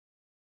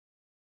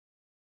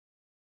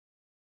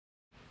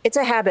It's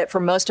a habit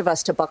for most of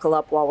us to buckle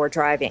up while we're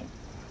driving.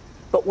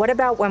 But what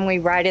about when we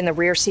ride in the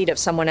rear seat of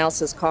someone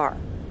else's car,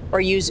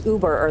 or use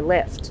Uber or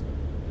Lyft?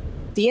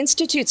 The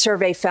Institute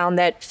survey found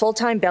that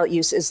full-time belt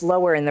use is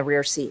lower in the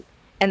rear seat,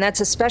 and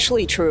that's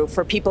especially true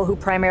for people who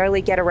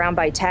primarily get around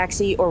by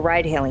taxi or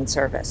ride-hailing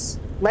service.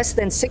 Less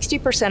than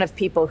 60% of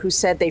people who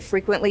said they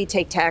frequently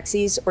take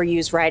taxis or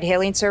use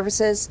ride-hailing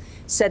services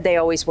said they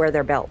always wear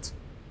their belt.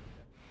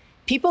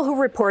 People who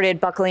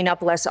reported buckling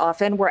up less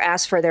often were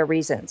asked for their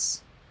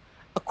reasons.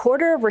 A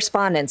quarter of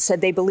respondents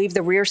said they believe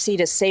the rear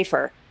seat is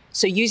safer,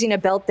 so using a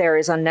belt there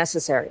is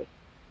unnecessary.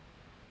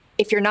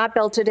 If you're not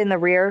belted in the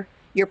rear,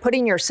 you're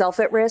putting yourself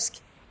at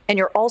risk, and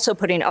you're also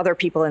putting other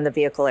people in the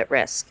vehicle at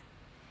risk.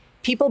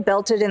 People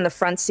belted in the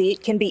front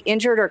seat can be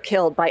injured or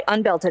killed by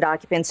unbelted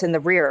occupants in the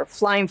rear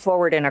flying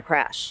forward in a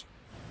crash.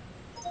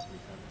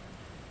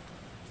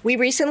 We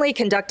recently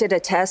conducted a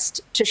test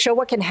to show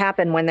what can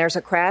happen when there's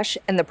a crash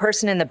and the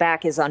person in the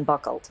back is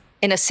unbuckled.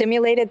 In a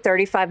simulated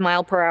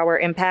 35-mile-per-hour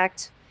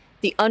impact,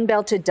 the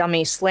unbelted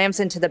dummy slams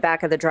into the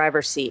back of the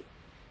driver's seat,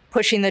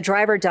 pushing the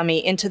driver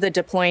dummy into the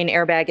deploying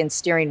airbag and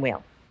steering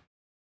wheel.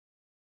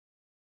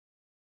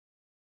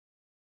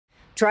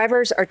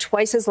 Drivers are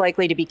twice as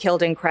likely to be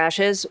killed in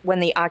crashes when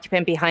the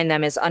occupant behind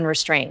them is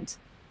unrestrained.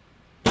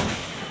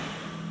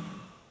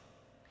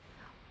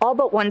 All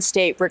but one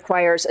state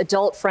requires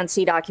adult front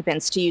seat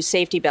occupants to use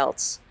safety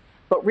belts,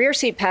 but rear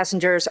seat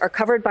passengers are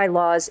covered by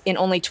laws in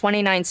only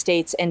 29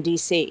 states and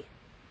DC.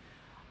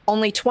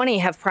 Only 20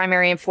 have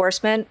primary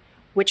enforcement,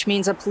 which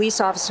means a police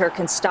officer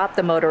can stop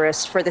the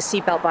motorist for the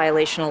seatbelt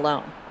violation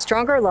alone.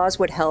 Stronger laws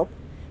would help,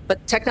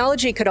 but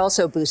technology could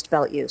also boost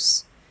belt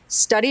use.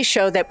 Studies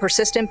show that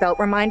persistent belt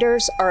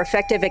reminders are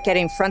effective at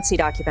getting front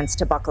seat occupants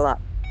to buckle up.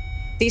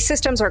 These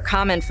systems are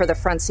common for the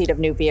front seat of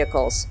new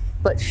vehicles,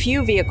 but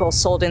few vehicles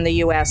sold in the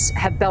US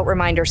have belt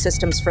reminder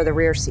systems for the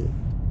rear seat.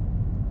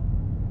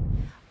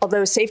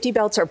 Although safety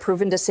belts are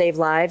proven to save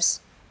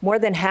lives, more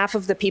than half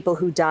of the people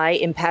who die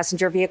in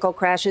passenger vehicle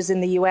crashes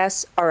in the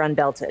US are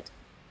unbelted.